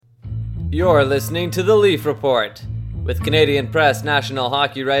You're listening to The Leaf Report with Canadian Press national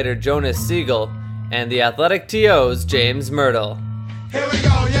hockey writer Jonas Siegel and the Athletic TO's James Myrtle. Here we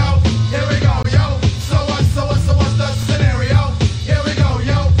go, yo. Here we go, yo. So what's the scenario? Here we go,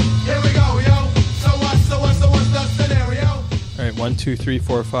 yo. Here we go, yo. So what's the scenario? All right, 1, 2, 3,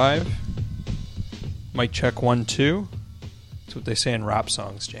 4, 5. Mic check 1, 2. That's what they say in rap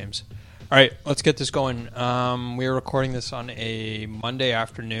songs, James. All right, let's get this going. We are recording this on a Monday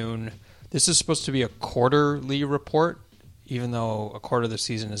afternoon. This is supposed to be a quarterly report, even though a quarter of the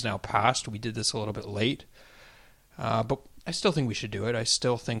season is now past. We did this a little bit late, but I still think we should do it. I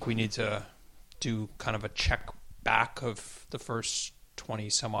still think we need to do kind of a check back of the first 20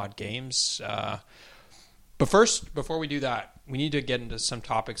 some odd games. But first, before we do that, we need to get into some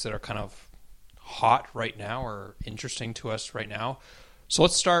topics that are kind of hot right now or interesting to us right now. So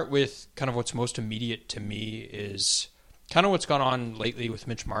let's start with kind of what's most immediate to me is kind of what's gone on lately with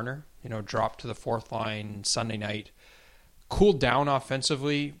Mitch Marner. You know, dropped to the fourth line Sunday night. Cooled down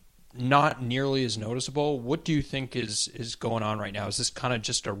offensively, not nearly as noticeable. What do you think is going on right now? Is this kind of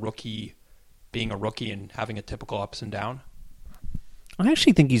just a rookie being a rookie and having a typical ups and down? I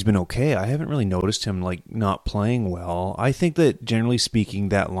actually think he's been okay. I haven't really noticed him not playing well. I think that generally speaking,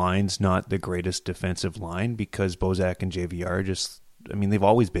 that line's not the greatest defensive line because Bozak and JVR they've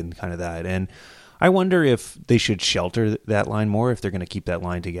always been kind of that. And I wonder if they should shelter that line more if they're going to keep that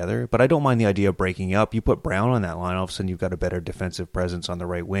line together. But I don't mind the idea of breaking up. You put Brown on that line, all of a sudden you've got a better defensive presence on the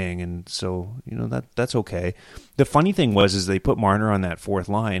right wing. And so, that's okay. The funny thing is they put Marner on that fourth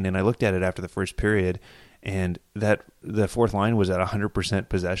line, and I looked at it after the first period, and that the fourth line was at 100%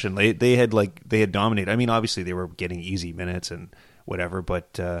 possession. They had dominated. I mean, obviously they were getting easy minutes and whatever,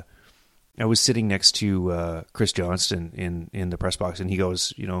 but I was sitting next to Chris Johnston in the press box, and he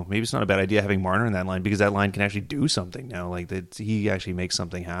goes, maybe it's not a bad idea having Marner in that line because that line can actually do something now. He actually makes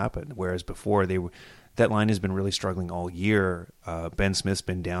something happen. Whereas before that line has been really struggling all year. Ben Smith's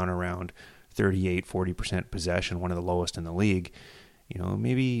been down around 38-40% possession, one of the lowest in the league.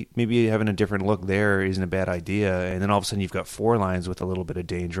 Maybe having a different look there isn't a bad idea. And then all of a sudden you've got four lines with a little bit of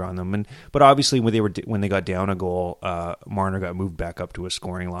danger on them. But obviously when they got down a goal, Marner got moved back up to a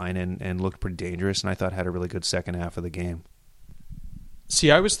scoring line and looked pretty dangerous. And I thought had a really good second half of the game. See,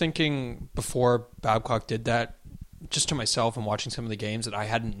 I was thinking before Babcock did that, just to myself and watching some of the games, that I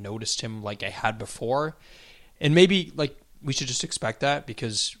hadn't noticed him like I had before. And maybe we should just expect that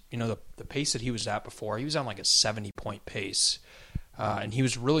because, the pace that he was at before, he was on like a 70-point pace. And he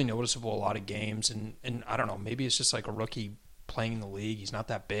was really noticeable a lot of games. And I don't know, maybe it's just like a rookie playing in the league. He's not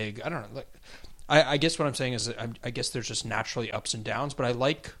that big. I don't know. I guess what I'm saying is that I guess there's just naturally ups and downs. But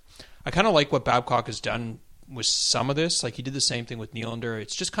I kind of like what Babcock has done with some of this. Like he did the same thing with Nylander.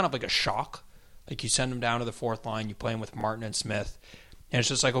 It's just kind of like a shock. Like you send him down to the fourth line, you play him with Martin and Smith. And it's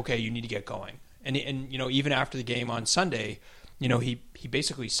just like, okay, you need to get going. And even after the game on Sunday, he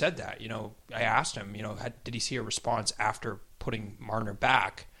basically said that. I asked him, did he see a response after putting Marner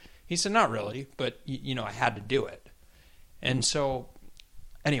back? He said, not really, but I had to do it. And so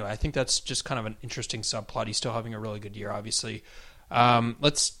anyway, I think that's just kind of an interesting subplot. He's still having a really good year, obviously.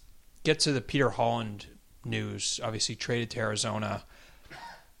 Let's get to the Peter Holland news. Obviously traded to Arizona.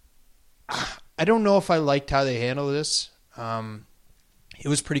 I don't know if I liked how they handled this. It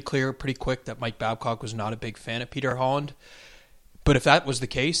was pretty clear, pretty quick that Mike Babcock was not a big fan of Peter Holland. But if that was the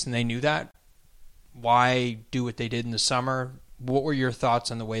case and they knew that, why do what they did in the summer? What were your thoughts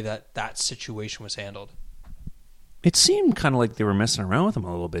on the way that situation was handled? It seemed kind of like they were messing around with him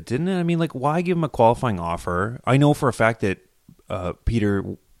a little bit, didn't it? I mean, why give him a qualifying offer? I know for a fact that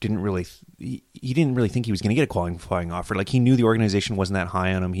Peter didn't really think he was going to get a qualifying offer. He knew the organization wasn't that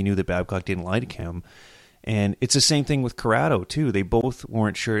high on him. He knew that Babcock didn't like him. And it's the same thing with Corrado, too. They both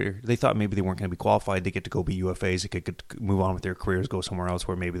weren't sure. They thought maybe they weren't going to be qualified. They get to go be UFAs. They could move on with their careers, go somewhere else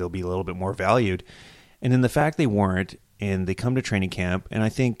where maybe they'll be a little bit more valued. And then the fact they weren't, and they come to training camp, and I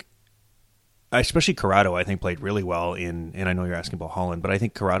think, especially Corrado, played really well and I know you're asking about Holland, but I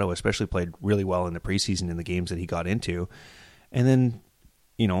think Corrado especially played really well in the preseason in the games that he got into. And then,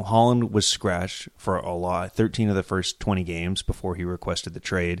 Holland was scratched for a lot, 13 of the first 20 games before he requested the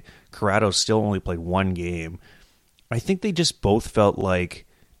trade. Corrado still only played one game. I think they just both felt like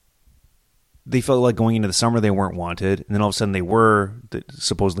going into the summer they weren't wanted, and then all of a sudden they were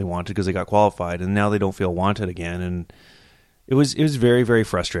supposedly wanted because they got qualified, and now they don't feel wanted again. And it was very, very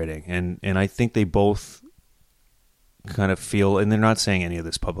frustrating. And I think they both kind of feel, and they're not saying any of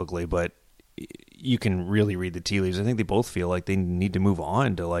this publicly, but you can really read the tea leaves. I think they both feel like they need to move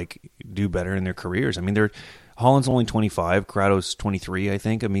on to do better in their careers. I mean, Holland's only 25, Corrado's 23, I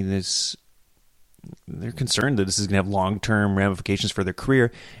think. I mean, they're concerned that this is going to have long-term ramifications for their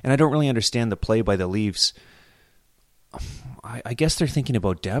career. And I don't really understand the play by the Leafs. I guess they're thinking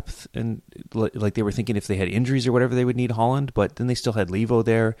about depth, and like they were thinking if they had injuries or whatever, they would need Holland. But then they still had Levo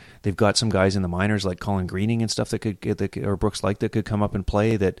there. They've got some guys in the minors like Colin Greening and stuff that could or Brooks Like that could come up and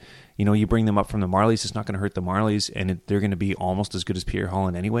play. That you bring them up from the Marlies, it's not going to hurt the Marlies, and they're going to be almost as good as Peter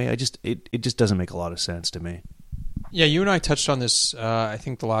Holland anyway. It just doesn't make a lot of sense to me. Yeah, you and I touched on this. I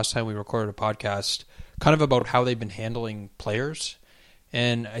think the last time we recorded a podcast, kind of about how they've been handling players,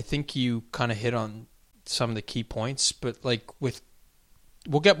 and I think you kind of hit on some of the key points, but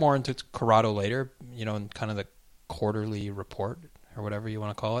we'll get more into Corrado later, in kind of the quarterly report or whatever you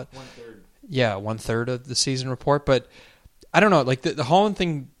want to call it. 1/3. Yeah, 1/3 of the season report. But I don't know, like the Holland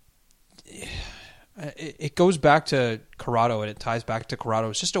thing, it goes back to Corrado and it ties back to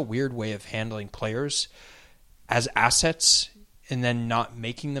Corrado. It's just a weird way of handling players as assets and then not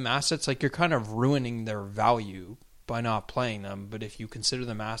making them assets. Like you're kind of ruining their value by not playing them. But if you consider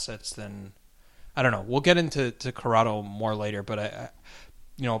them assets, then I don't know. We'll get into Corrado more later, but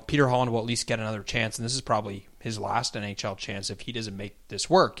Peter Holland will at least get another chance, and this is probably his last NHL chance if he doesn't make this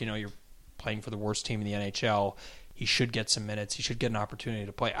work. You're playing for the worst team in the NHL. He should get some minutes. He should get an opportunity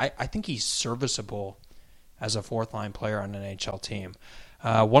to play. I think he's serviceable as a fourth-line player on an NHL team.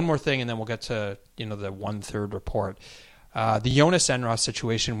 One more thing, and then we'll get to the 1/3 report. The Jonas Enroth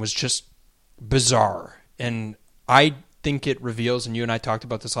situation was just bizarre, and I think it reveals, and you and I talked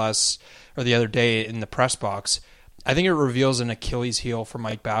about this the other day in the press box, I think it reveals an Achilles heel for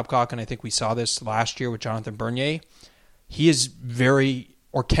Mike Babcock, and I think we saw this last year with Jonathan Bernier. He is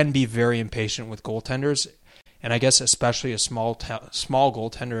can be very impatient with goaltenders, and I guess especially a small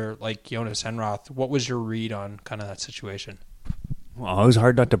goaltender like Jonas Enroth. What was your read on kind of that situation? Well, it was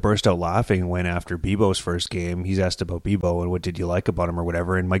hard not to burst out laughing when after Bebo's first game, he's asked about Bebo and what did you like about him or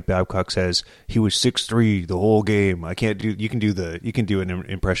whatever, and Mike Babcock says he was 6'3" the whole game. I can't do. You can do an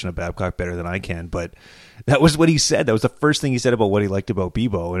impression of Babcock better than I can, but that was what he said. That was the first thing he said about what he liked about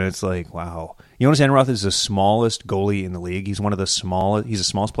Bebo, and it's like, wow. Jonas Enroth is the smallest goalie in the league. He's one of the smallest. He's the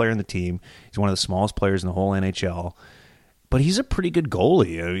smallest player in the team. He's one of the smallest players in the whole NHL. But he's a pretty good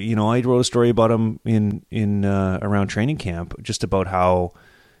goalie. I wrote a story about him in around training camp, just about how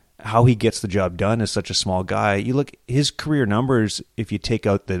he gets the job done as such a small guy. You look his career numbers. If you take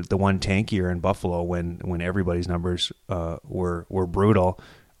out the one tank year in Buffalo, when everybody's numbers were brutal,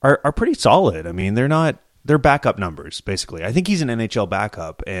 are pretty solid. I mean, they're backup numbers basically. I think he's an NHL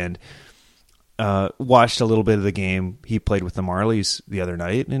backup, and watched a little bit of the game he played with the Marlies the other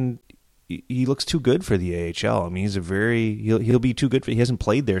night, and he looks too good for the AHL. I mean, he'll be too good he hasn't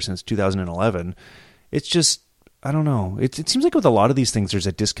played there since 2011. It's just, I don't know. It seems like with a lot of these things, there's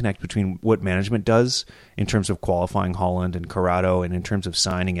a disconnect between what management does in terms of qualifying Holland and Corrado, and in terms of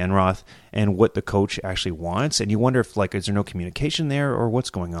signing Enroth, and what the coach actually wants. And you wonder if, is there no communication there or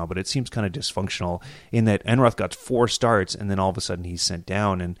what's going on? But it seems kind of dysfunctional in that Enroth got 4 starts and then all of a sudden he's sent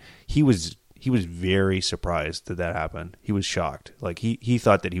down, and he was very surprised that happened. He was shocked. He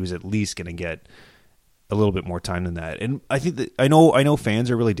thought that he was at least going to get a little bit more time than that. And I think that I know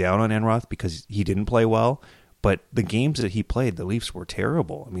fans are really down on Enroth because he didn't play well, but the games that he played, the Leafs were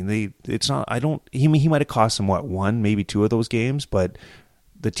terrible. I mean, he might have cost them one, maybe 2 of those games, but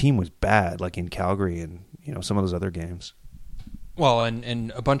the team was bad, like in Calgary and some of those other games. Well,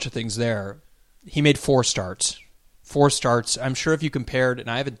 and a bunch of things there. He made 4 starts. 4 starts. I'm sure if you compared, and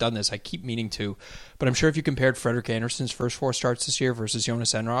I haven't done this, I keep meaning to, but I'm sure if you compared Frederik Andersen's first 4 starts this year versus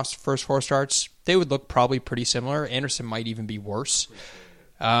Jonas Enroth's first 4 starts, they would look probably pretty similar. Andersen might even be worse.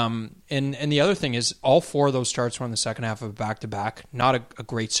 And the other thing is, all 4 of those starts were in the second half of a back-to-back. Not a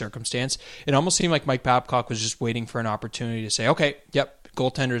great circumstance. It almost seemed like Mike Babcock was just waiting for an opportunity to say, okay, yep,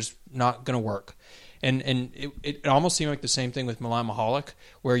 goaltender's not going to work. And it almost seemed like the same thing with Milan Michalek,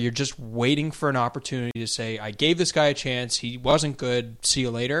 where you're just waiting for an opportunity to say, I gave this guy a chance, he wasn't good, see you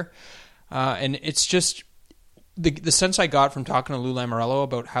later. And it's just, the sense I got from talking to Lou Lamoriello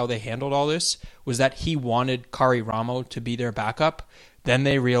about how they handled all this was that he wanted Kari Ramo to be their backup. Then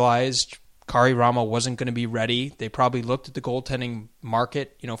they realized Kari Ramo wasn't going to be ready. They probably looked at the goaltending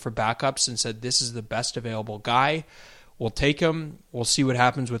market, for backups and said, this is the best available guy. We'll take him. We'll see what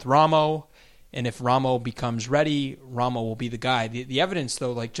happens with Ramo. And if Ramo becomes ready, Ramo will be the guy. The evidence,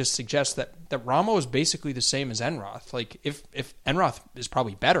 though, just suggests that Ramo is basically the same as Enroth. If Enroth is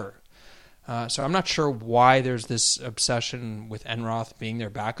probably better. So I'm not sure why there's this obsession with Enroth being their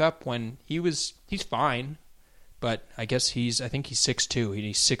backup when he's fine. But I guess I think he's 6'2".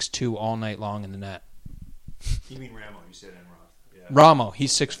 He's 6'2" all night long in the net. You mean Ramo? You said Enroth. Yeah. Ramo,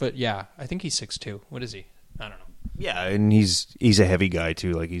 he's 6 foot. Yeah, I think he's 6'2". What is he? I don't know. Yeah, and he's a heavy guy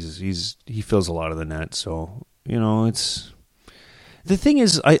too. Like he fills a lot of the net. So it's the thing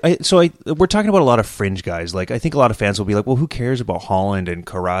is, we're talking about a lot of fringe guys. Like I think a lot of fans will be like, well, who cares about Holland and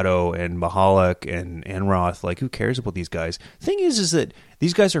Corrado and Mahalik and Enroth? Like who cares about these guys? Thing is that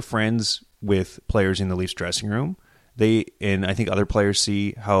these guys are friends with players in the Leafs dressing room. And I think other players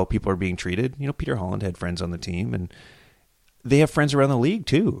see how people are being treated. Peter Holland had friends on the team, and they have friends around the league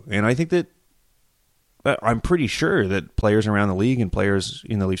too. And I think that. But I'm pretty sure that players around the league and players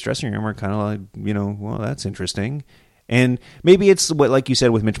in the Leafs dressing room are kind of like, well, that's interesting. And maybe it's what, like you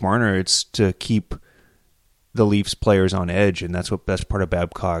said with Mitch Marner, it's to keep the Leafs players on edge, and that's part of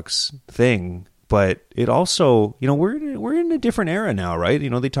Babcock's thing. But it also, we're in a different era now, right?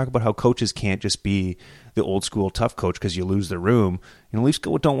 They talk about how coaches can't just be the old school tough coach because you lose the room. Leafs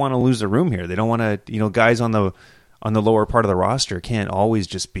don't want to lose the room here. They don't want to, guys on the lower part of the roster can't always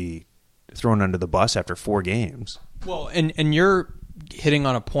just be thrown under the bus after 4 games. Well, and you're hitting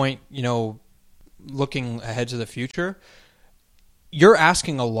on a point, looking ahead to the future. You're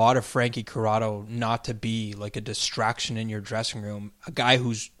asking a lot of Frankie Corrado not to be like a distraction in your dressing room, a guy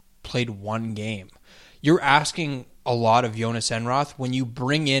who's played 1 game. You're asking a lot of Jonas Enroth when you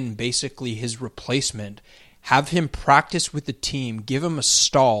bring in basically his replacement, have him practice with the team, give him a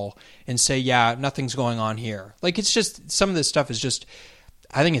stall, and say, yeah, nothing's going on here. Like, it's just, some of this stuff is just,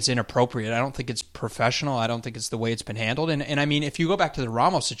 I think it's inappropriate. I don't think it's professional. I don't think it's the way it's been handled. And I mean, if you go back to the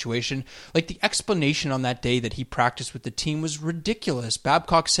Ramos situation, like the explanation on that day that he practiced with the team was ridiculous.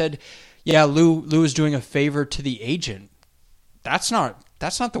 Babcock said, yeah, Lou is doing a favor to the agent. That's not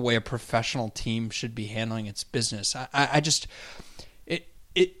the way a professional team should be handling its business. I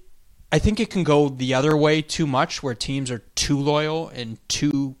think it can go the other way too much, where teams are too loyal and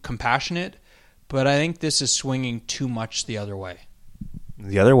too compassionate. But I think this is swinging too much the other way.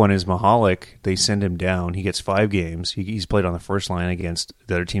 The other one is Mahalik. They send him down. He gets 5 games. He's played on the first line against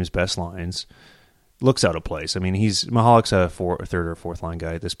the other team's best lines. Looks out of place. I mean, Mahalik's a third or fourth line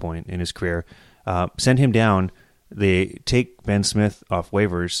guy at this point in his career. Send him down. They take Ben Smith off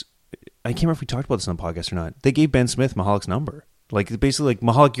waivers. I can't remember if we talked about this on the podcast or not. They gave Ben Smith Mahalik's number. Like, basically, like,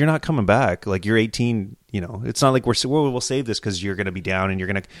 Mahalik, you're not coming back. Like, you're 18. It's not like we'll save this because you're going to be down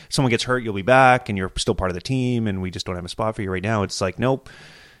and someone gets hurt, you'll be back, and you're still part of the team, and we just don't have a spot for you right now. It's like, nope.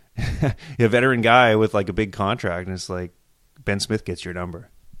 You're a veteran guy with like a big contract, and it's like Ben Smith gets your number.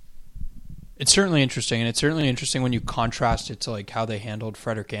 It's certainly interesting, and it's certainly interesting when you contrast it to like how they handled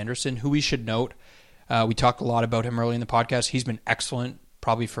Frederik Andersen, who we should note. We talked a lot about him early in the podcast. He's been excellent.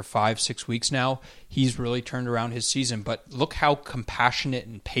 Probably for 5-6 weeks now. He's really turned around his season, but look how compassionate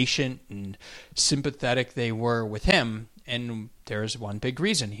and patient and sympathetic they were with him. And there's one big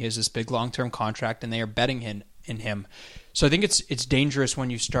reason. He has this big long-term contract, and they are betting in him. So I think it's dangerous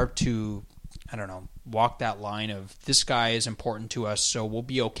when you start to, walk that line of this guy is important to us, so we'll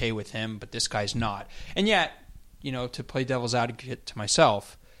be okay with him, but this guy's not. And yet, to play devil's advocate to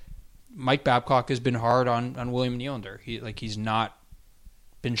myself, Mike Babcock has been hard on William Nylander. He's not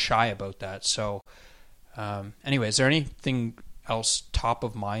been shy about that. So anyway, is there anything else top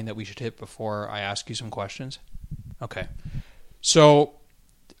of mind that we should hit before I ask you some questions? Okay. So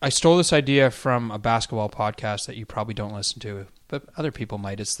I stole this idea from a basketball podcast that you probably don't listen to, but other people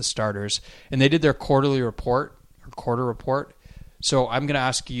might. It's The Starters. And they did their quarter report. So I'm going to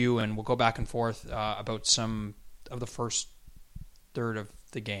ask you, and we'll go back and forth about some of the first third of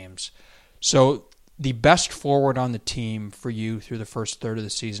the games. So the best forward on the team for you through the first third of the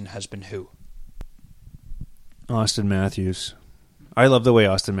season has been who? Austin Matthews. I love the way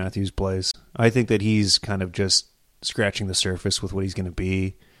Austin Matthews plays. I think that he's kind of just scratching the surface with what he's going to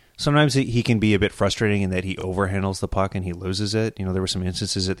be. Sometimes he can be a bit frustrating in that he overhandles the puck and he loses it. There were some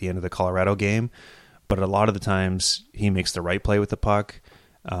instances at the end of the Colorado game, but a lot of the times he makes the right play with the puck.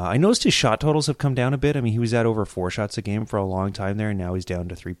 I noticed his shot totals have come down a bit. I mean, he was at over 4 shots a game for a long time there, and now he's down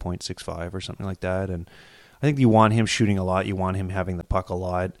to 3.65 or something like that. And I think you want him shooting a lot. You want him having the puck a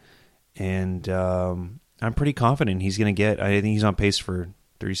lot. And I'm pretty confident he's going to I think he's on pace for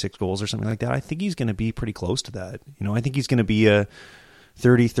 36 goals or something like that. I think he's going to be pretty close to that. I think he's going to be a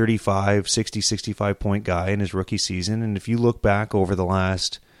 30, 35, 60, 65 point guy in his rookie season. And if you look back over the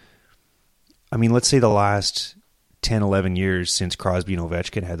last 10, 11 years since Crosby and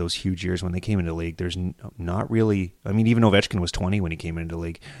Ovechkin had those huge years when they came into the league, there's not really, even Ovechkin was 20 when he came into the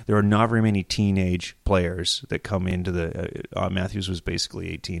league. There are not very many teenage players that come into Matthews was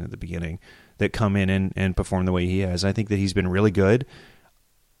basically 18 at the beginning, that come in and perform the way he has. I think that he's been really good.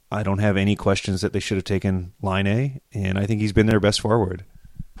 I don't have any questions that they should have taken Line A, and I think he's been their best forward.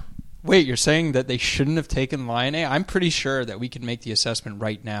 Wait, you're saying that they shouldn't have taken Laine? I'm pretty sure that we can make the assessment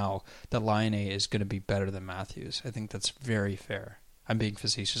right now that Laine is going to be better than Matthews. I think that's very fair. I'm being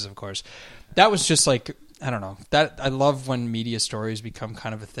facetious, of course. That was just like, I don't know. That I love when media stories become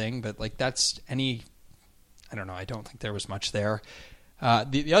kind of a thing, but like that's any, I don't know. I don't think there was much there.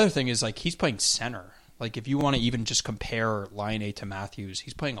 The other thing is like he's playing center. Like if you want to even just compare Laine to Matthews,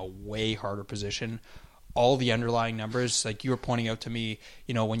 he's playing a way harder position. All the underlying numbers, like you were pointing out to me,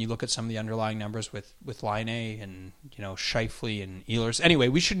 when you look at some of the underlying numbers with Laine and, Scheifele and Ehlers. Anyway,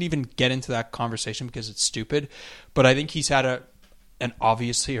 we shouldn't even get into that conversation because it's stupid. But I think he's had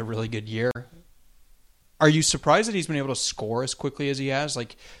obviously a really good year. Are you surprised that he's been able to score as quickly as he has?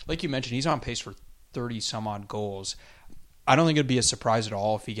 Like you mentioned, he's on pace for 30-some-odd goals. I don't think it'd be a surprise at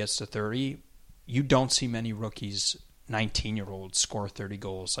all if he gets to 30. You don't see many rookies, 19-year-olds, score 30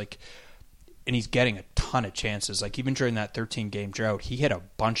 goals. And he's getting a ton of chances. Like even during that 13-game drought, he hit a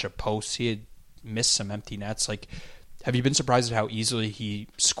bunch of posts. He had missed some empty nets. Like, have you been surprised at how easily he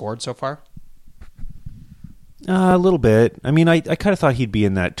scored so far? A little bit. I mean, I kind of thought he'd be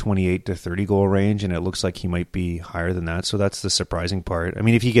in that 28 to 30 goal range, and it looks like he might be higher than that. So that's the surprising part. I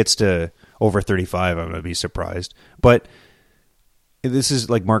mean, if he gets to over 35, I'm going to be surprised. But this is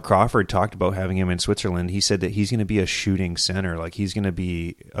like Mark Crawford talked about having him in Switzerland. He said that he's going to be a shooting center. Like he's going to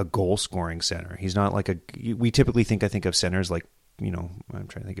be a goal scoring center. He's not like we typically think of centers like, I'm trying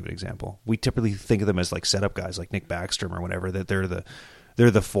to think of an example. We typically think of them as like setup guys like Nick Backstrom or whatever, that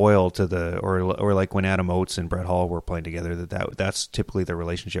they're the foil to or like when Adam Oates and Brett Hull were playing together, that's typically their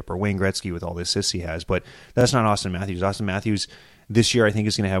relationship, or Wayne Gretzky with all the assists he has. But that's not Austin Matthews. Austin Matthews this year, I think,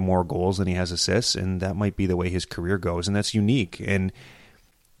 is going to have more goals than he has assists, and that might be the way his career goes, and that's unique. And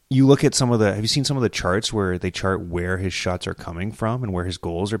you look at have you seen some of the charts where they chart where his shots are coming from and where his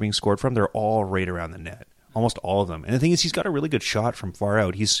goals are being scored from? They're all right around the net, almost all of them. And the thing is, he's got a really good shot from far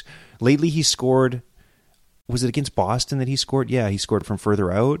out. Lately he scored, was it against Boston that he scored? Yeah, he scored from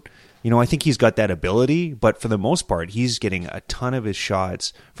further out. I think he's got that ability, but for the most part, he's getting a ton of his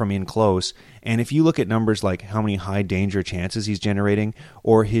shots from in close. And if you look at numbers like how many high danger chances he's generating,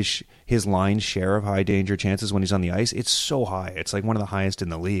 or his line share of high danger chances when he's on the ice, it's so high. It's like one of the highest in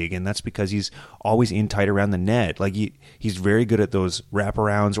the league, and that's because he's always in tight around the net. Like he's very good at those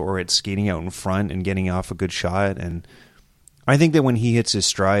wraparounds or at skating out in front and getting off a good shot. And I think that when he hits his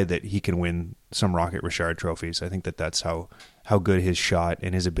stride, that he can win some Rocket Richard trophies. I think that's how good his shot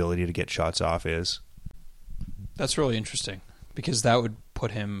and his ability to get shots off is. That's really interesting because that would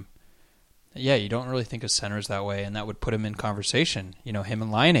put him. Yeah, you don't really think of centers that way, and that would put him in conversation. Him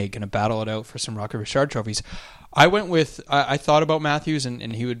and Laine going to battle it out for some Rocket Richard trophies. I thought about Matthews,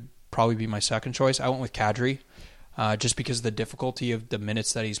 and he would probably be my second choice. I went with Kadri, just because of the difficulty of the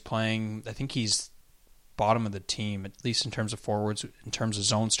minutes that he's playing. I think he's bottom of the team, at least in terms of forwards. In terms of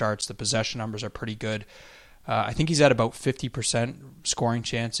zone starts, the possession numbers are pretty good. I think he's at about 50% scoring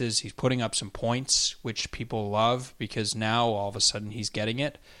chances. He's putting up some points, which people love because now all of a sudden he's getting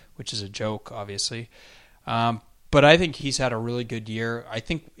it, which is a joke, obviously. But I think he's had a really good year. I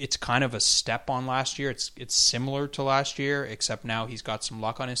think it's kind of a step on last year. It's similar to last year, except now he's got some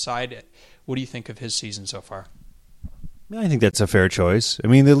luck on his side. What do you think of his season so far? I think that's a fair choice. I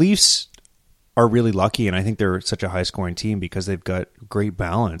mean, the Leafs are really lucky, and I think they're such a high-scoring team because they've got great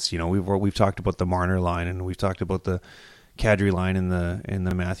balance. We've talked about the Marner line, and we've talked about the Kadri line and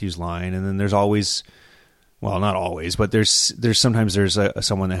the Matthews line, and then there's always, well, not always, but there's sometimes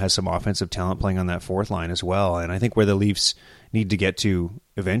someone that has some offensive talent playing on that fourth line as well. And I think where the Leafs need to get to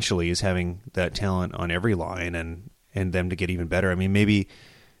eventually is having that talent on every line and them to get even better. I mean, maybe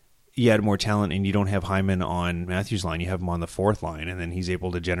you add more talent and you don't have Hyman on Matthews' line, you have him on the fourth line, and then he's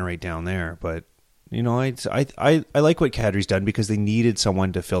able to generate down there. But I like what Kadri's done because they needed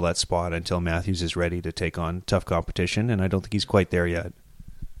someone to fill that spot until Matthews is ready to take on tough competition, and I don't think he's quite there yet.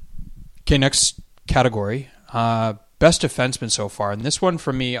 Okay, next category, best defenseman so far, and this one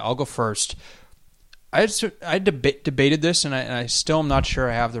for me, I'll go first. I debated this, and I still am not sure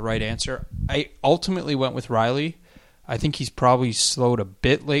I have the right answer. I ultimately went with Riley. I think he's probably slowed a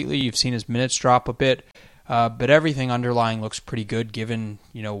bit lately. You've seen his minutes drop a bit, but everything underlying looks pretty good given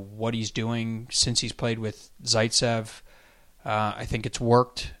what he's doing since he's played with Zaitsev. I think it's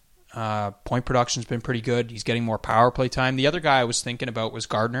worked. Point production's been pretty good. He's getting more power play time. The other guy I was thinking about was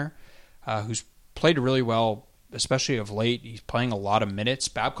Gardner, who's played really well, especially of late. He's playing a lot of minutes.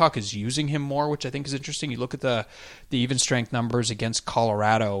 Babcock is using him more, which I think is interesting. You look at the even strength numbers against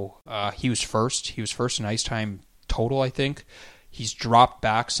Colorado. He was first. He was first in ice time total, I think. He's dropped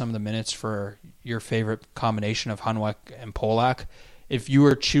back some of the minutes for your favorite combination of Hunwick and Polak. If you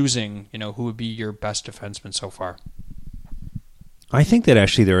were choosing, who would be your best defenseman so far? I think that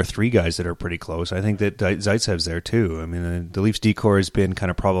actually there are three guys that are pretty close. I think that Zaitsev's there too. I mean, the Leafs decor has been kind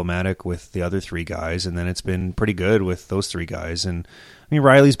of problematic with the other three guys, and then it's been pretty good with those three guys. And I mean,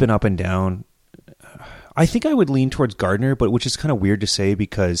 Riley's been up and down. I think I would lean towards Gardner, but which is kind of weird to say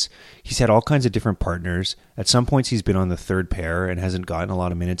because he's had all kinds of different partners. At some points, he's been on the third pair and hasn't gotten a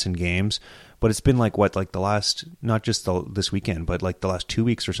lot of minutes in games. But it's been like the last, not just this weekend, but like the last 2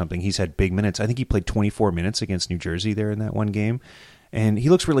 weeks or something, he's had big minutes. I think he played 24 minutes against New Jersey there in that one game. And he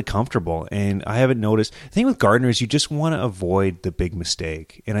looks really comfortable. And I haven't noticed. The thing with Gardner is you just want to avoid the big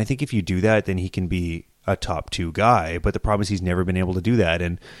mistake. And I think if you do that, then he can be a top two guy. But the problem is he's never been able to do that.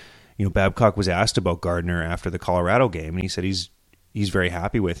 And Babcock was asked about Gardner after the Colorado game, and he said he's very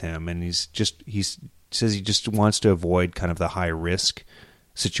happy with him, and he says he just wants to avoid kind of the high risk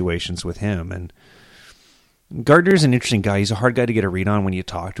situations with him. And Gardner's an interesting guy. He's a hard guy to get a read on when you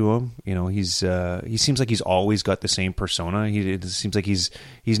talk to him. He seems like he's always got the same persona. It seems like he's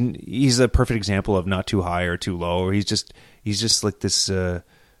a perfect example of not too high or too low, or he's just like this.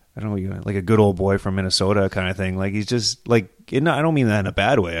 I don't know, like a good old boy from Minnesota kind of thing. Like he's just like, I don't mean that in a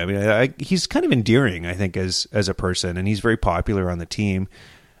bad way. I mean, he's kind of endearing, I think, as a person, and he's very popular on the team.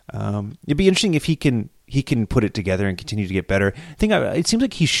 It'd be interesting if he can put it together and continue to get better. It seems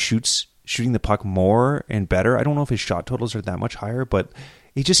like he shooting the puck more and better. I don't know if his shot totals are that much higher, but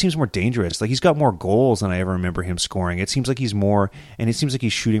he just seems more dangerous. Like he's got more goals than I ever remember him scoring. It seems like he's more, and it seems like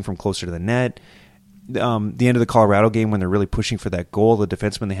he's shooting from closer to the net. The end of the Colorado game when they're really pushing for that goal, the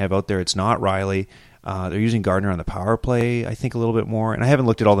defenseman they have out there, it's not Riley. They're using Gardner on the power play, I think, a little bit more. And I haven't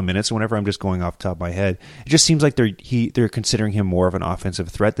looked at all the minutes, so whenever I'm just going off the top of my head, it just seems like they're considering him more of an offensive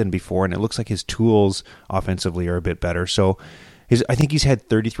threat than before, and it looks like his tools offensively are a bit better. So I think he's had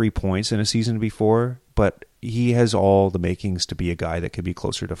 33 points in a season before, but he has all the makings to be a guy that could be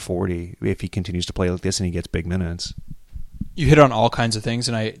closer to 40 if he continues to play like this and he gets big minutes. You hit on all kinds of things,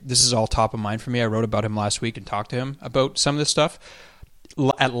 and this is all top of mind for me. I wrote about him last week and talked to him about some of this stuff.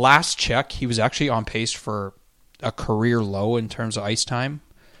 At last check, he was actually on pace for a career low in terms of ice time,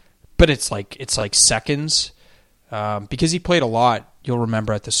 but it's like seconds because he played a lot. You'll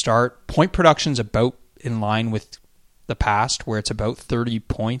remember at the start, point production's about in line with the past, where it's about 30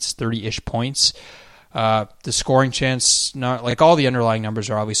 points, 30-ish points. The scoring chance, not like all the underlying numbers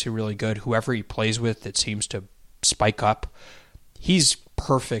are obviously really good. Whoever he plays with, it seems to spike up. He's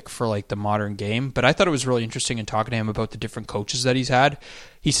perfect for like the modern game, but I thought it was really interesting in talking to him about the different coaches that he's had.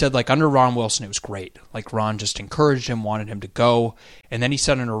 He said like under Ron Wilson it was great. Like Ron just encouraged him, wanted him to go, and then he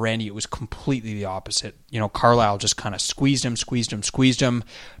said under Randy it was completely the opposite. Carlisle just kind of squeezed him,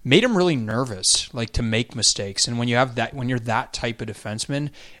 made him really nervous, like to make mistakes. And when you're that type of defenseman,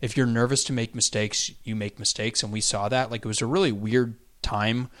 if you're nervous to make mistakes, you make mistakes, and we saw that. Like it was a really weird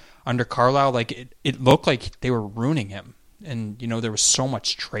time under Carlisle. Like it looked like they were ruining him. And, there was so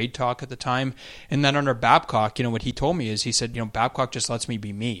much trade talk at the time. And then under Babcock, what he told me is he said, Babcock just lets me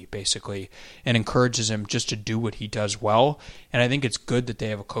be me, basically, and encourages him just to do what he does well. And I think it's good that they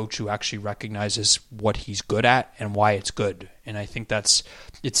have a coach who actually recognizes what he's good at and why it's good. And I think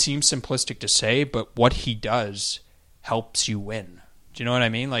it seems simplistic to say, but what he does helps you win. Do you know what I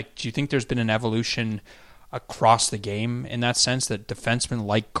mean? Like, do you think there's been an evolution across the game in that sense that defensemen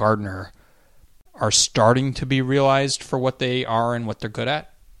like Gardner are starting to be realized for what they are and what they're good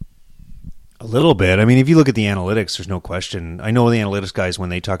at? A little bit. I mean, if you look at the analytics, there's no question. I know the analytics guys, when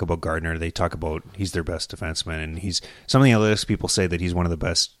they talk about Gardner, they talk about he's their best defenseman, and some of the analytics people say that he's one of the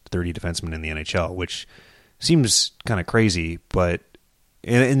best 30 defensemen in the NHL, which seems kind of crazy. But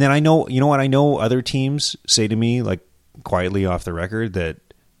and then I know, I know other teams say to me, like quietly off the record, that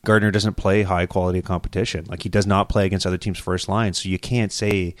Gardner doesn't play high quality competition. Like he does not play against other teams' first line, so you can't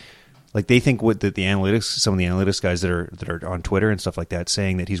say. Like they think that the analytics, some of the analytics guys that are on Twitter and stuff like that,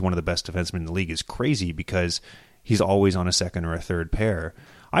 saying that he's one of the best defensemen in the league is crazy because he's always on a second or a third pair.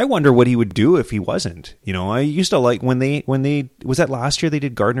 I wonder what he would do if he wasn't. I used to like when they was that last year they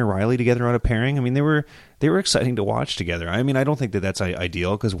did Gardner Riley together on a pairing. I mean they were exciting to watch together. I mean I don't think that that's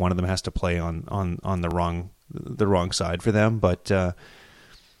ideal because one of them has to play on the wrong side for them, but.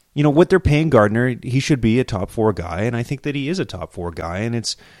 What they're paying Gardner, he should be a top 4 guy, and I think that he is a top 4 guy, and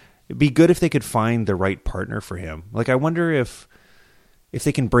it'd be good if they could find the right partner for him. Like, I wonder if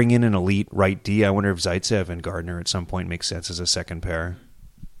they can bring in an elite right D. I wonder if Zaitsev and Gardner at some point make sense as a second pair.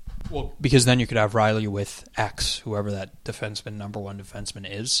 Well, because then you could have Riley with X, whoever that number one defenseman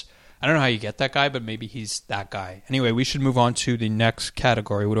is. I don't know how you get that guy, but maybe he's that guy. Anyway, we should move on to the next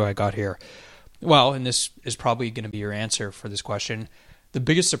category. What do I got here? Well, and this is probably going to be your answer for this question. The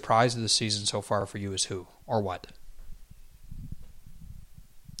biggest surprise of the season so far for you is who or what?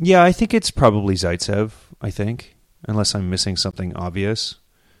 Yeah, I think it's probably Zaitsev, I think. unless I'm missing something obvious.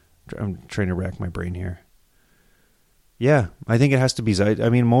 I'm trying to rack my brain here. Yeah, I think it has to be Zeit. I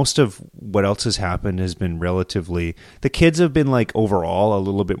mean, most of what else has happened has been relatively... The kids have been, like, overall a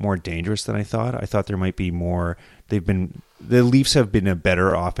little bit more dangerous than I thought. I thought there might be more... The Leafs have been a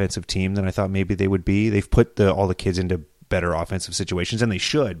better offensive team than I thought maybe they would be. They've put all the kids into better offensive situations, and they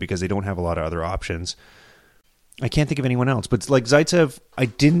should, because they don't have a lot of other options. I can't think of anyone else, but like Zaitsev,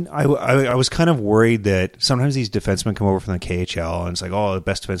 I was kind of worried that sometimes these defensemen come over from the KHL and it's like, oh, the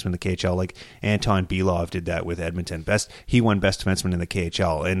best defenseman in the KHL, like Anton Belov did that with Edmonton. He won best defenseman in the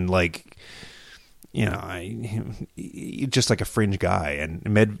KHL, and like, you know, just like a fringe guy. And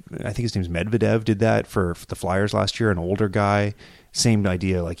I think his name's Medvedev did that for the Flyers last year, an older guy. Same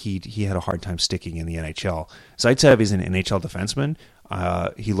idea, like he had a hard time sticking in the NHL. Zaitsev is an NHL defenseman.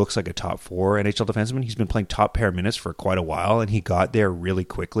 He looks like a top 4 NHL defenseman. He's been playing top pair minutes for quite a while, and he got there really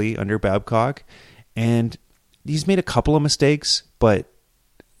quickly under Babcock. And he's made a couple of mistakes, but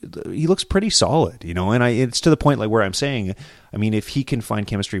he looks pretty solid, you know. And it's to the point like where I'm saying, I mean, if he can find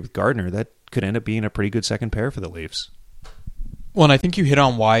chemistry with Gardner, that could end up being a pretty good second pair for the Leafs. Well, and I think you hit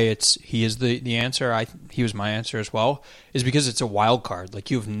on why he is the answer. He was my answer as well, is because it's a wild card. Like,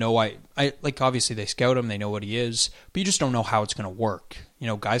 you have no like, obviously they scout him, they know what he is, but you just don't know how it's going to work. You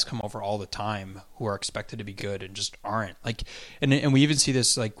know, guys come over all the time who are expected to be good and just aren't. Like, and we even see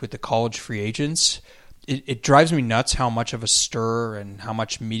this like with the college free agents. It drives me nuts how much of a stir and how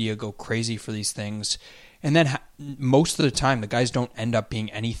much media go crazy for these things. And then most of the time, the guys don't end up being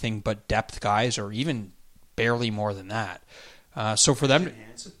anything but depth guys, or even barely more than that. So for them,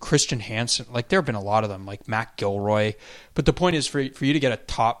 Christian Hansen, like there have been a lot of them, like Matt Gilroy. But the point is for you to get a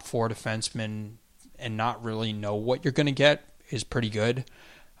top 4 defenseman and not really know what you're going to get is pretty good.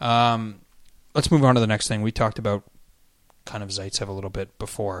 Let's move on to the next thing. We talked about kind of Zaitsev a little bit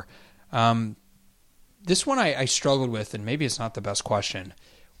before. This one I struggled with, and maybe it's not the best question.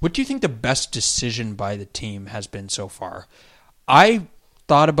 What do you think the best decision by the team has been so far? I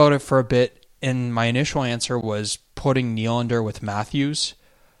thought about it for a bit, and my initial answer was putting Nylander with Matthews,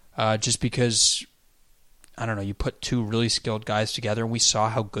 just because, I don't know, you put 2 really skilled guys together, and we saw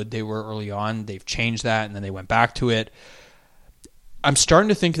how good they were early on. They've changed that, and then they went back to it. I'm starting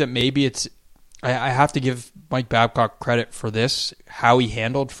to think that maybe I have to give Mike Babcock credit for this, how he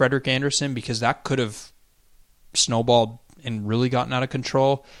handled Frederik Andersen, because that could have snowballed and really gotten out of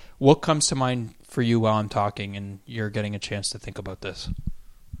control. What comes to mind for you while I'm talking and you're getting a chance to think about this?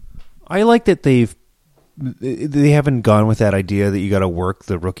 I like that they haven't gone with that idea that you got to work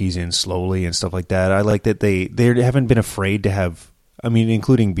the rookies in slowly and stuff like that. I like that they haven't been afraid to have, I mean,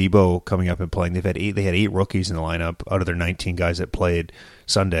 including Bibo coming up and playing. They had 8 rookies in the lineup out of their 19 guys that played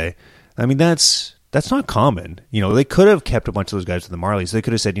Sunday. I mean, that's not common. You know, they could have kept a bunch of those guys with the Marlies. They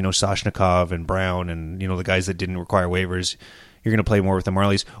could have said, you know, Soshnikov and Brown and, you know, the guys that didn't require waivers, you're going to play more with the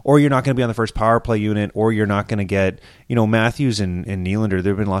Marlies, or you're not going to be on the first power play unit, or you're not going to get, you know, Matthews and Nylander.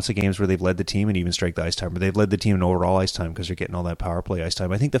 There have been lots of games where they've led the team in even strength ice time, or they've led the team in overall ice time because they're getting all that power play ice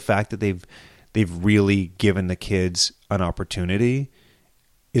time. I think the fact that they've really given the kids an opportunity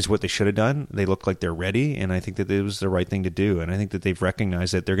is what they should have done. They look like they're ready, and I think that it was the right thing to do. And I think that they've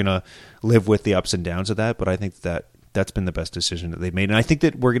recognized that they're going to live with the ups and downs of that, but I think that's been the best decision that they've made. And I think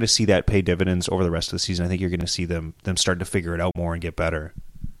that we're going to see that pay dividends over the rest of the season. I think you're going to see them start to figure it out more and get better.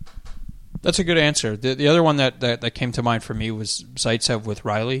 That's a good answer. The other one that came to mind for me was Zaitsev with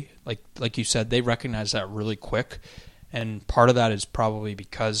Riley. Like you said, they recognized that really quick. And part of that is probably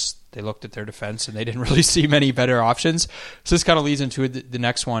because they looked at their defense and they didn't really see many better options. So this kind of leads into the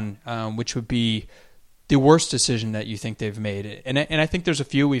next one, which would be the worst decision that you think they've made. And I think there's a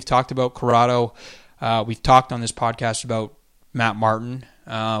few. We've talked about Corrado. We've talked on this podcast about Matt Martin.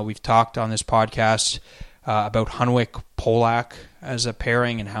 We've talked on this podcast about Hunwick Polak as a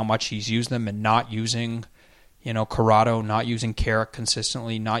pairing and how much he's used them and not using, you know, Corrado, not using Carrick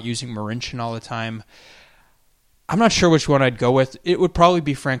consistently, not using Marincin all the time. I'm not sure which one I'd go with. It would probably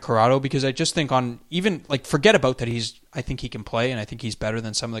be Frank Corrado, because I just think on even, like, forget about that I think he can play, and I think he's better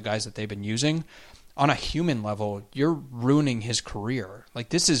than some of the guys that they've been using. On a human level, you're ruining his career. Like,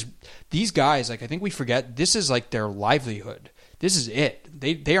 these guys, like, I think we forget, this is like their livelihood. This is it.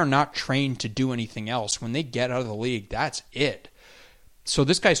 They are not trained to do anything else. When they get out of the league, that's it. So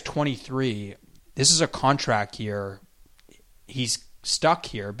this guy's 23. This is a contract year. He's stuck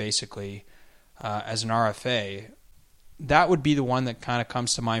here, basically, as an RFA. That would be the one that kind of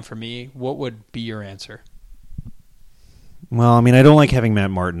comes to mind for me. What would be your answer? Well, I mean, I don't like having Matt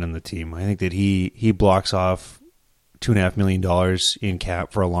Martin on the team. I think that he blocks off $2.5 million in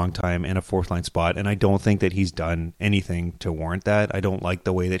cap for a long time and a fourth line spot, and I don't think that he's done anything to warrant that. I don't like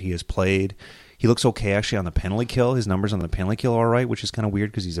the way that he has played. He looks okay actually on the penalty kill. His numbers on the penalty kill are all right, which is kind of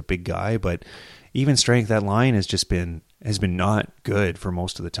weird because he's a big guy. But even strength, that line has been not good for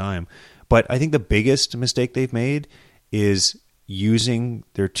most of the time. But I think the biggest mistake they've made is using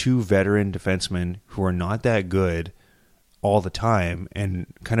their two veteran defensemen who are not that good all the time and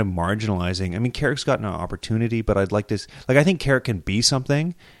kind of marginalizing. I mean, Carrick's gotten an opportunity, but I'd like to I think Carrick can be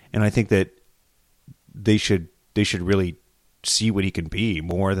something, and I think that they should really see what he can be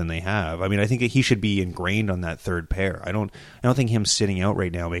more than they have. I mean, I think that he should be ingrained on that third pair. I don't think him sitting out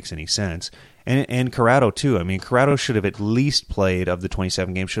right now makes any sense. And Corrado too. I mean, Corrado should have at least played, of the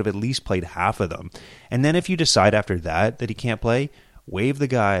 27 games, should have at least played half of them. And then if you decide after that he can't play, waive the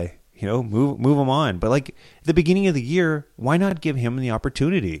guy, move him on. But like at the beginning of the year, why not give him the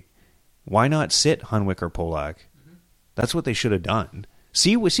opportunity? Why not sit Hunwick or Polak? That's what they should have done.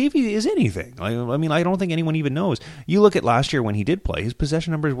 See if he is anything. I mean, I don't think anyone even knows. You look at last year when he did play, his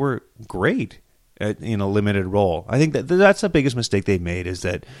possession numbers were great in a limited role. I think that's the biggest mistake they've made, is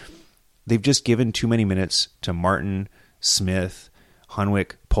that they've just given too many minutes to Martin, Smith,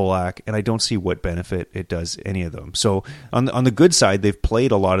 Hunwick, Polak, and I don't see what benefit it does any of them. So on the good side, they've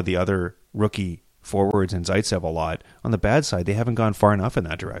played a lot of the other rookie forwards and Zaitsev a lot. On the bad side, they haven't gone far enough in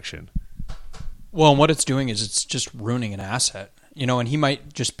that direction. Well, and what it's doing is it's just ruining an asset. And he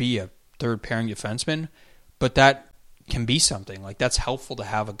might just be a third pairing defenseman, but that can be something. Like, that's helpful to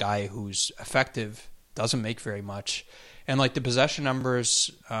have a guy who's effective, doesn't make very much. And like the possession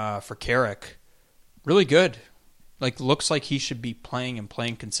numbers for Carrick, really good. Like, looks like he should be playing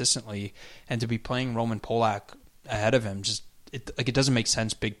consistently, and to be playing Roman Polak ahead of him, it doesn't make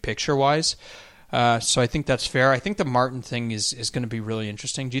sense big picture wise. So I think that's fair. I think the Martin thing is going to be really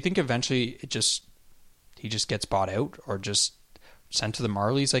interesting. Do you think eventually he just gets bought out or just sent to the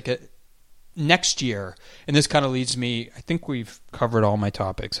Marlies next year? And this kind of leads me, I think we've covered all my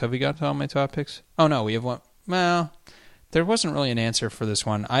topics. Have we got to all my topics? Oh no, we have one. Well, there wasn't really an answer for this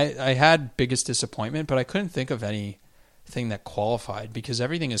one. I had biggest disappointment, but I couldn't think of anything that qualified because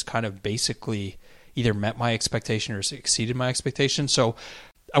everything is kind of basically either met my expectation or exceeded my expectation. So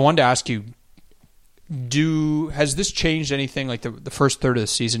I wanted to ask you, has this changed anything, like the first third of the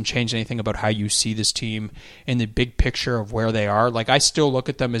season changed anything about how you see this team in the big picture of where they are? Like, I still look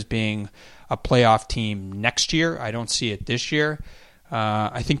at them as being a playoff team next year. I don't see it this year.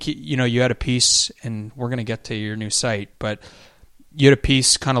 I think, you had a piece, and we're going to get to your new site, but you had a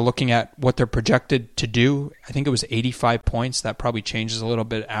piece kind of looking at what they're projected to do. I think it was 85 points. That probably changes a little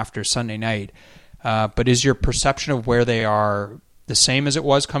bit after Sunday night. But is your perception of where they are the same as it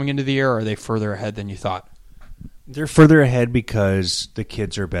was coming into the year, or are they further ahead than you thought? They're further ahead because the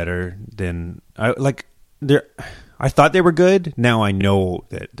kids are better than I thought they were good. Now I know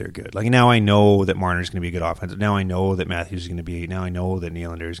that they're good. Like, now I know that Marner's going to be a good offensive. Now I know that Matthews is going to be. Now I know that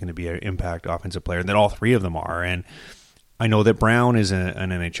Nylander is going to be an impact offensive player, and that all three of them are. And I know that Brown is an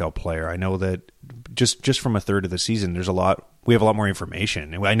NHL player. I know that just from a third of the season, we have a lot more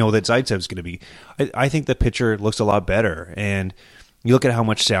information. And I know that Zaitsev's going to be. I think the pitcher looks a lot better. And you look at how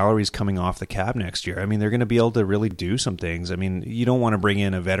much salary is coming off the cap next year. I mean, they're going to be able to really do some things. I mean, you don't want to bring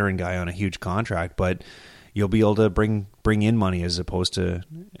in a veteran guy on a huge contract, but you'll be able to bring in money as opposed to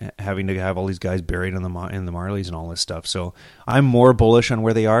having to have all these guys buried in the Marlies and all this stuff. So I'm more bullish on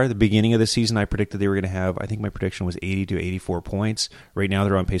where they are. At the beginning of the season, I predicted they were going to have, I think my prediction was 80 to 84 points. Right now,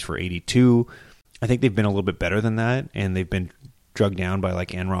 they're on pace for 82. I think they've been a little bit better than that, and they've been drugged down by like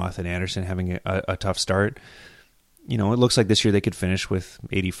Enroth and Anderson having a tough start. It looks like this year they could finish with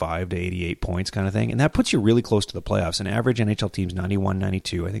 85 to 88 points kind of thing. And that puts you really close to the playoffs. An average NHL team's 91,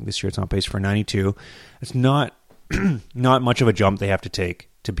 92. I think this year it's on pace for 92. It's not much of a jump they have to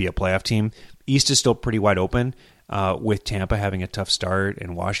take to be a playoff team. East is still pretty wide open with Tampa having a tough start,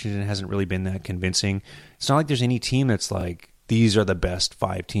 and Washington hasn't really been that convincing. It's not like there's any team that's like, these are the best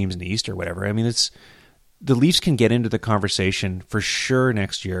 5 teams in the East or whatever. I mean, the Leafs can get into the conversation for sure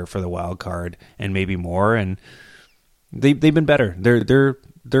next year for the wild card and maybe more, and they've been better.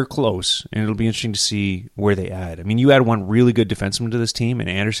 They're close, and it'll be interesting to see where they add. I mean, you add one really good defenseman to this team, and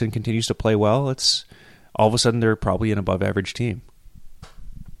Anderson continues to play well. It's all of a sudden they're probably an above-average team.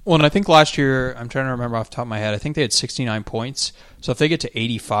 Well, and I think last year, I'm trying to remember off the top of my head, I think they had 69 points. So if they get to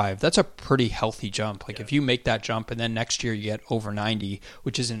 85, that's a pretty healthy jump. Like, if you make that jump and then next year you get over 90,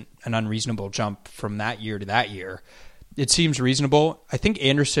 which isn't an unreasonable jump from that year to that year, it seems reasonable. I think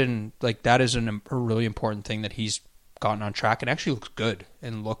Anderson, like, that is a really important thing that he's gotten on track and actually looks good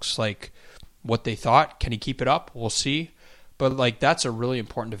and looks like what they thought. Can he keep it up? We'll see. But, like, that's a really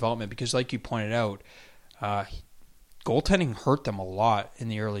important development because, like you pointed out, goaltending hurt them a lot in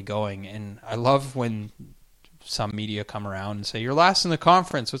the early going, and I love when some media come around and say, "You're last in the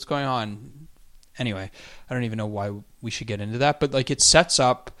conference. What's going on?" anyway, I don't even know why we should get into that, but like it sets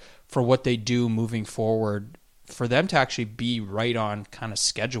up for what they do moving forward for them to actually be right on kind of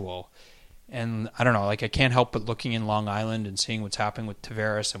schedule. And I don't know, like I can't help but looking in Long Island and seeing what's happening with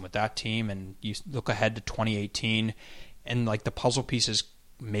Tavares and with that team, and you look ahead to 2018 and like the puzzle pieces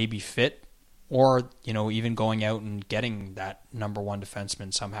maybe fit, or, you know, even going out and getting that number one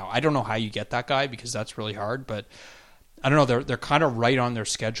defenseman somehow. I don't know how you get that guy because that's really hard, but I don't know, they're kind of right on their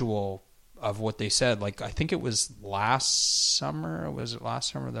schedule of what they said. Like I think it was last summer, was it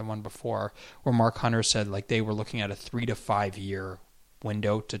last summer, the one before, where Mark Hunter said like they were looking at a 3 to 5 year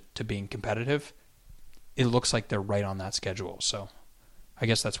window to being competitive. It looks like they're right on that schedule. So I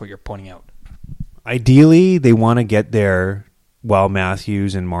guess that's what you're pointing out. Ideally, they want to get there while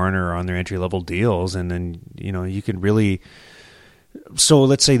Matthews and Marner are on their entry-level deals, and then, you know, you can really... So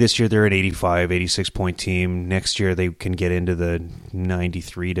let's say this year they're an 85, 86-point team. Next year they can get into the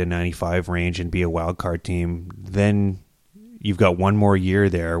 93 to 95 range and be a wild card team. Then you've got one more year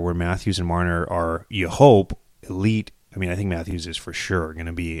there where Matthews and Marner are, you hope, elite. I mean, I think Matthews is for sure going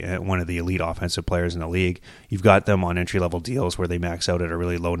to be one of the elite offensive players in the league. You've got them on entry-level deals where they max out at a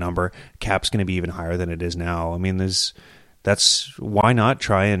really low number. Cap's going to be even higher than it is now. I mean, that's why not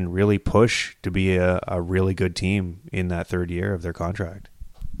try and really push to be a really good team in that third year of their contract.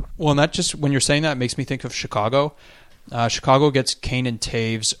 Well, and that just, when you're saying that, it makes me think of Chicago. Chicago gets Kane and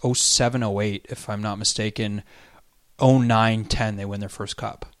Taves 07-08, if I'm not mistaken. 09-10, they win their first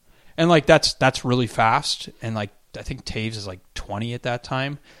cup. And like that's really fast, and like I think Taves is like 20 at that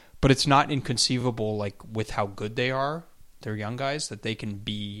time, but it's not inconceivable, like with how good they are, they're young guys, that they can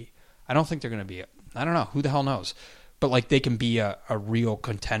be, I don't think they're going to be, I don't know, who the hell knows, but like they can be a real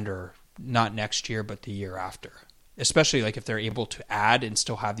contender, not next year, but the year after, especially like if they're able to add and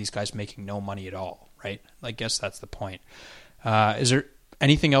still have these guys making no money at all, right? I guess that's the point. Is there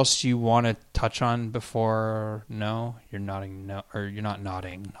anything else you want to touch on before? No, you're nodding. No, or you're not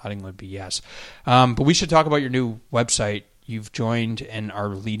nodding. Nodding would be yes. But we should talk about your new website. You've joined and are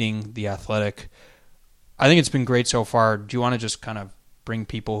leading The Athletic. I think it's been great so far. Do you want to just kind of bring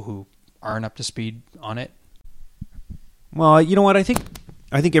people who aren't up to speed on it? Well, you know what? I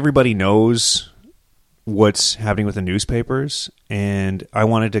think everybody knows what's happening with the newspapers, and I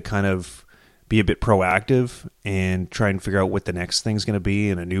wanted to kind of be a bit proactive and try and figure out what the next thing's going to be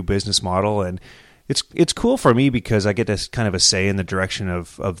in a new business model. And it's cool for me because I get to kind of a say in the direction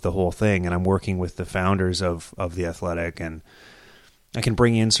of the whole thing, and I'm working with the founders of The Athletic, and I can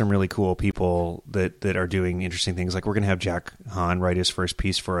bring in some really cool people that are doing interesting things. Like we're going to have Jack Hahn write his first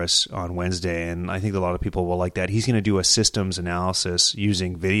piece for us on Wednesday, and I think a lot of people will like that. He's going to do a systems analysis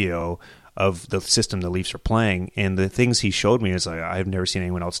using video of the system the Leafs are playing, and the things he showed me is like I've never seen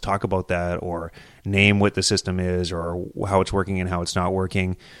anyone else talk about that or name what the system is or how it's working and how it's not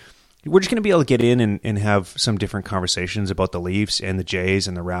working. We're just going to be able to get in and have some different conversations about the Leafs and the Jays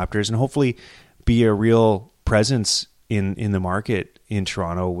and the Raptors, and hopefully be a real presence in the market in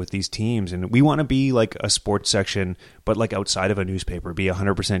Toronto with these teams. And we want to be like a sports section, but like outside of a newspaper, be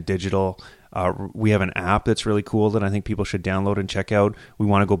 100% digital. We have an app that's really cool that I think people should download and check out.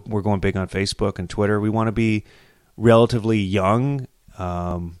 We're going big on Facebook and Twitter. We want to be relatively young.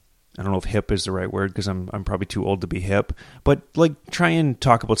 I don't know if hip is the right word because I'm probably too old to be hip, but like try and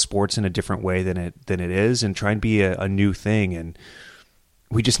talk about sports in a different way than it is, and try and be a new thing. And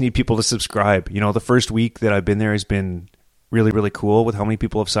we just need people to subscribe. You know, the first week that I've been there has been really, really cool with how many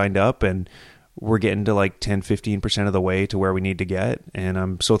people have signed up, and we're getting to like 10, 15% of the way to where we need to get. And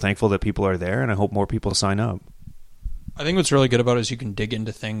I'm so thankful that people are there, and I hope more people sign up. I think what's really good about it is you can dig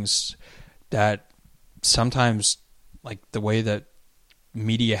into things that sometimes, like the way that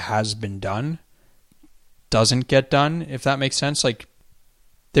media has been done, doesn't get done, if that makes sense. Like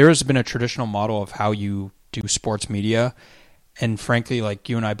there has been a traditional model of how you do sports media, and frankly, like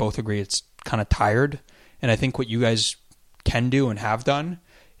you and I both agree, it's kind of tired. And I think what you guys can do and have done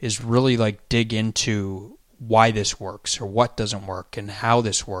is really like dig into why this works or what doesn't work and how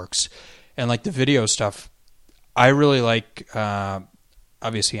this works. And like the video stuff, I really like,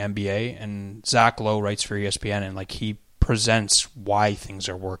 obviously NBA, and Zach Lowe writes for ESPN, and like he presents why things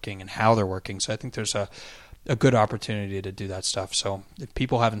are working and how they're working. So I think there's a good opportunity to do that stuff. So if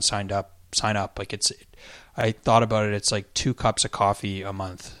people haven't signed up, sign up. Like I thought about it. It's like 2 cups of coffee a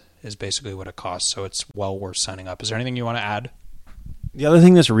month is basically what it costs. So it's well worth signing up. Is there anything you want to add? The other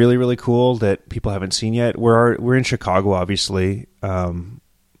thing that's really, really cool that people haven't seen yet, we're in Chicago, obviously.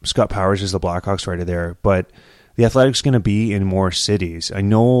 Scott Powers is the Blackhawks writer there, but The Athletic's going to be in more cities. I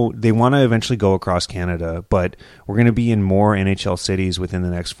know they want to eventually go across Canada, but we're going to be in more NHL cities within the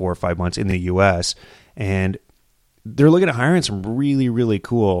next 4 or 5 months in the U.S., and they're looking at hiring some really, really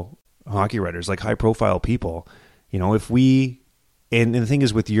cool hockey writers, like high profile people. You know, if we, and the thing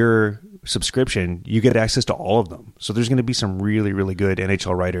is with your subscription, you get access to all of them. So there's going to be some really, really good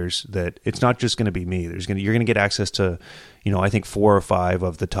NHL writers that it's not just going to be me. You're going to get access to, you know, I think 4 or 5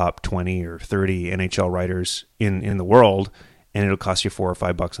 of the top 20 or 30 NHL writers in the world. And it'll cost you $4 or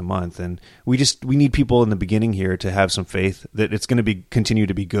 $5 a month. And we need people in the beginning here to have some faith that it's going to continue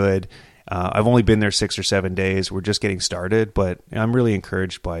to be good. I've only been there 6 or 7 days. We're just getting started, but I'm really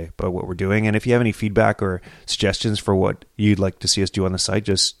encouraged by what we're doing. And if you have any feedback or suggestions for what you'd like to see us do on the site,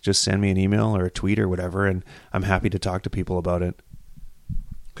 just send me an email or a tweet or whatever, and I'm happy to talk to people about it.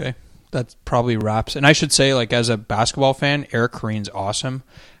 Okay, that probably wraps. And I should say, like, as a basketball fan, Eric Koreen's awesome.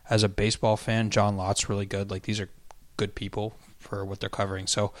 As a baseball fan, John Lott's really good. Like, these are good people for what they're covering.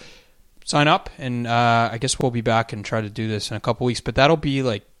 So sign up, and I guess we'll be back and try to do this in a couple weeks, but that'll be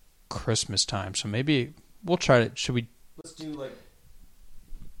like Christmas time. So maybe we'll try to, let's do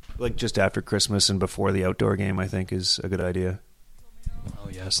like just after Christmas and before the outdoor game, I think is a good idea. Oh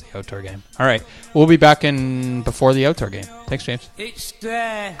yes, the outdoor game. All right. We'll be back in before the outdoor game. Thanks, James.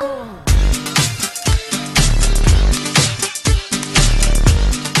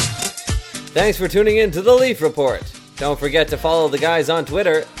 Thanks for tuning in to The Leaf Report. Don't forget to follow the guys on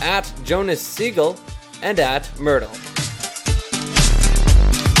Twitter @Jonas Siegel and @Myrtle.